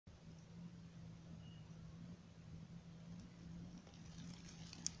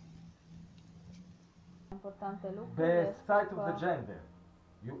Importante lucru Beside este of the că gender,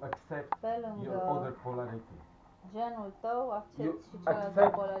 you accept pe your lângă other polarity. genul tău accepti You și cealaltă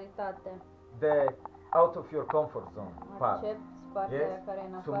accept polaritate. The out of your comfort zone part. Accepti partea Yes? aia care e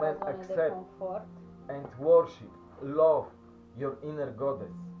în So afara men zonei de accept confort and worship, love your inner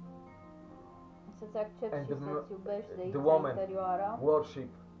goddess. să-ți accepti And și să-ți iubești the zeița woman interioară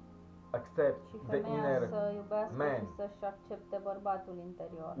worship, accept și the femeia inner să iubească man. și să-și accepte bărbatul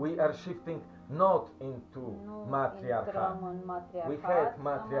interior. We are shifting not into Nu matriarchat. intrăm în matriarhat, We had am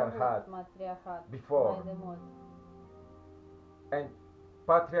matriarchat avut matriarhat before. mai de mult. And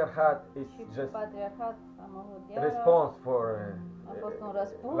patriarchat is Și just patriarhat am avut iară, response for a fost un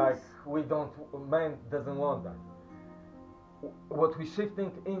răspuns. like we don't, man doesn't want that. What we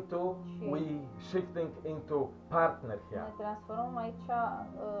shifting into, we shifting into Ne partnerchiat. transformăm aici,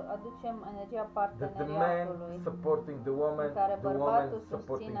 aducem energia That the man parteneriatului, supporting the woman, în care the woman bărbatul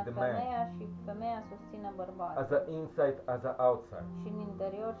supporting susține the man, femeia și femeia susține bărbatul. as a inside, as a outside. Și în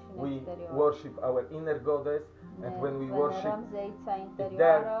interior și în We exterior. worship our inner goddess, and when we worship venerăm zeița there,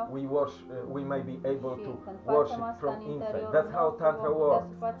 interioară we may be able și to când facem worship asta from în inside. interiorul That's how nostru, Tantra vom putea works.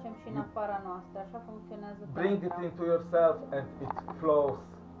 să facem și în You afara noastră. Așa funcționează Bring it Tantra. into yourself and it flows.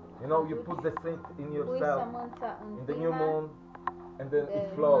 You know, you put the seed in Pui yourself sămânța în in the new tine, moon, and then de it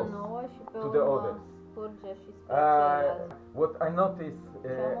lună flows nouă și pe to the urmă others. curge și spre ceilalți. What I noticed Ce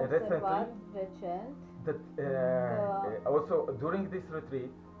am recently observat recent, that also during this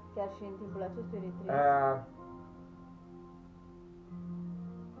retreat, chiar și în timpul acestui retreat,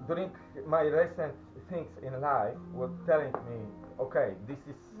 during my recent things in life, was telling me, okay, this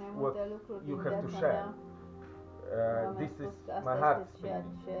is mai what multe lucruri you din have to viața share. mea mi-a This spus is că my asta heart este ceea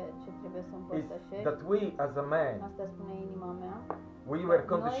speaking. ce trebuie să Is împărtășești. that we as a man, Asta spune inima mea. we were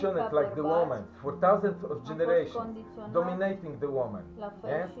Noi, conditioned ca like the bărbați, woman for thousands of am fost generations, condiționați dominating the woman. la fel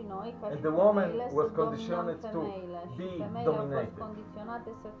Yes? și noi, ca And și the woman femeile, was să conditioned dominăm to femeile. Și be femeile au fost dominated. condiționate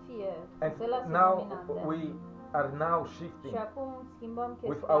să fie, And să se lase now dominate. we are now shifting Și acum schimbăm with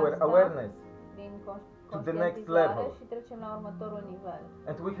chestia our asta awareness prin to the next conștientizare level. și trecem la următorul nivel.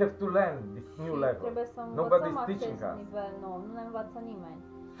 And we have to learn this new Și level. trebuie să Nobody's învățăm teaching acest us. nivel nou, nu ne învață nimeni.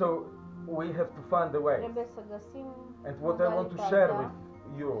 So we have to find a way. Trebuie să găsim And what I want to share with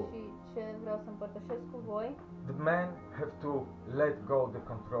you, și ce vreau să împărtășesc cu voi, the men have to let go the că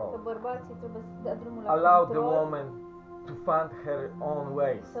control. bărbații trebuie să dea drumul la Allow the control, woman to find her own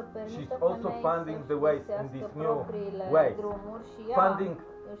ways. să permită She's also femeii finding să-și the ways in găsească this new propriile ways. drumuri și ea Finding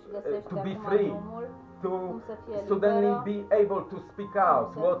își găsește to be acum free, drumul to cum să fie suddenly liberă, be able to speak out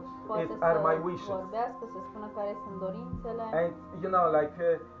cum să what poate are my să wishes. vorbească, să spună care sunt dorințele, And you know, like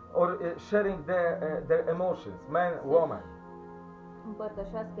or sharing their emotions, man, woman.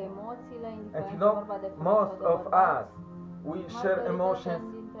 împărtășească emoțiile, And indiferent you că know, e vorba de femei most sau de of bărbați. us, we share emotions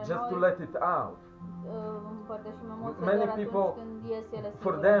dintre just to noi, let it out. Împărtășim emoțiile Many doar people, atunci când ies ele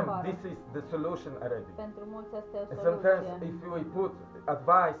For singure them, afară. this is the solution already. Pentru mulți asta e o And sometimes, soluție. if we put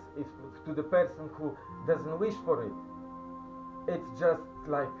advice to the person who doesn't wish for it, it's just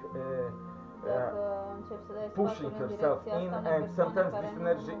like Dacă începi să dai pushing sfaturi în herself direcția in, asta unei and persoane sometimes care this nu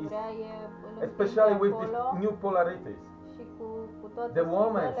energy is, vrea, îl especially împingi with these acolo new polarities, și cu toate the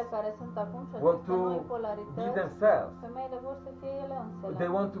women schimbările care sunt acum și want aceste to noi be polarități, themselves. femeile vor să fie ele însele, They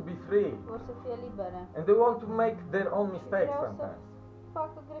want to be free, vor să fie libere and they want to make their own și mistakes vreau să sometimes.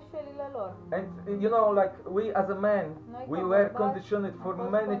 facă greșelile lor. And you know, like we as a man, Noi we ca were bărbați conditioned for am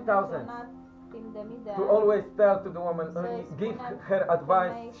fost many thousands condiționați timp de mii de to ani always tell to the woman, să-i give spunem her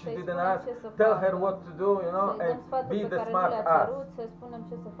advice femeii, she să-i didn't spunem ask, ce să tell her facă, what to do, you know, să-i and dăm sfaturi be pe the care nu smart le-a ass. cerut, să spunem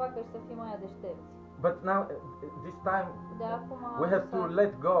ce să facă și să fim mai deștepți. But now, this time, De acum we have to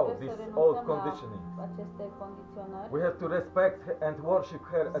let go trebuie this să old renunțăm conditioning. la aceste condiționări, We have to respect and worship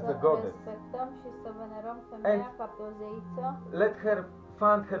her as să a goddess. respectăm și să venerăm femeia ca pe o zeiță Let her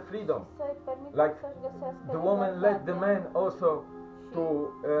find her freedom. și să-i permitem Like să-și găsească The woman let the man also și to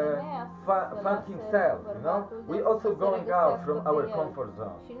femeia să find lase himself, you know. bărbatul We să also se going out regăsească from pe our el. comfort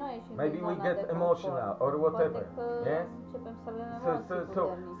zone. Și noi ieșim Maybe din we zona get de confort. emotional or whatever. Poate că Yes. începem să avem So emoții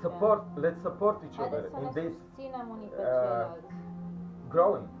puternice. support. Let's support each other Haideți să in ne this susținem unii pe ceilalți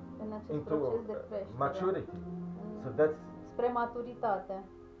growing în acest into proces de creștere, maturity. în- So that's spre maturitate.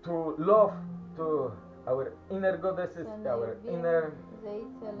 to love to our inner goddesses, Să ne our iubim inner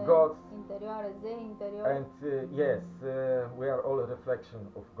zeițele gods. interioare, zei interiori. and yes, we are all a reflection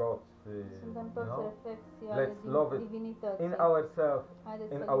of God. Suntem You toți know, reflexii ale let's love it divinității. in ourselves,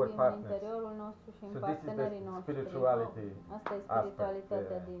 Haideți in să our iubim în partners. interiorul nostru și în So this is the partenerii noștri. spirituality Asta e aspect,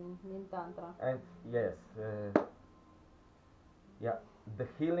 spiritualitatea din Tantra. and yes, yeah, the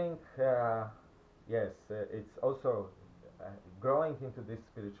healing. Yes, it's also growing into this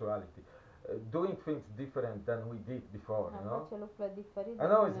spirituality. doing things different than we did before, you A know. face lucrurile diferit I de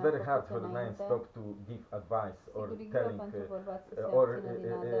know cum it's le-am very hard făcut for the men înainte. stop to give advice or Sigur, e greu telling pentru bărbați să se or abțină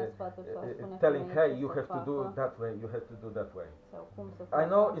din a da sfaturi sau a spune telling, hey, femeii you ce să have to do facă that way, you have to do that way. sau cum să I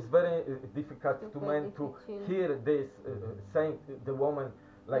know facă. it's very difficult Știu to că e men to dificil hear this saying the woman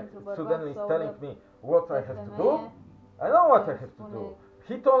like pentru bărbați suddenly să is audă telling me what I pe have to do. femeie I know what ce I have to spune do.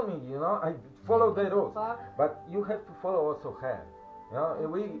 He told me, you know, I follow ce the să rules, fac. but you have to follow also her. You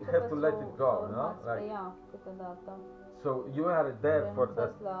know, we have to let it go. You know, Să like ea câteodată. so you are there for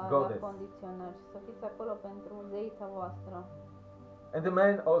that Renunțați la goddess. condiționări și să fiți acolo pentru zeița voastră. And the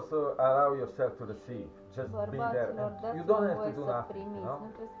men also allow yourself to receive. Just be there. Bărbaților, And you dați don't have voie to do să nothing. You primiți, know? nu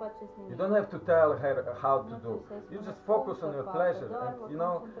trebuie să faceți nimic. You don't have to tell her how to Nu do. trebuie să-i You spuneți just cum focus să on your facă, pleasure. doar And vă you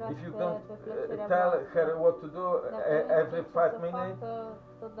know, concentrați if you pe don't plăcerea tell voastră. her what to do Dacă nu every știi ce 5 să minutes, facă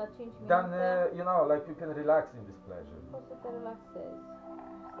tot la 5 then minute, you know, like you can relax in this pleasure. poți să te relaxezi.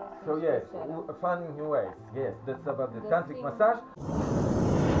 Să So simți yes, plăcerea. finding new ways. Yes, that's about the Găsim- tantric massage.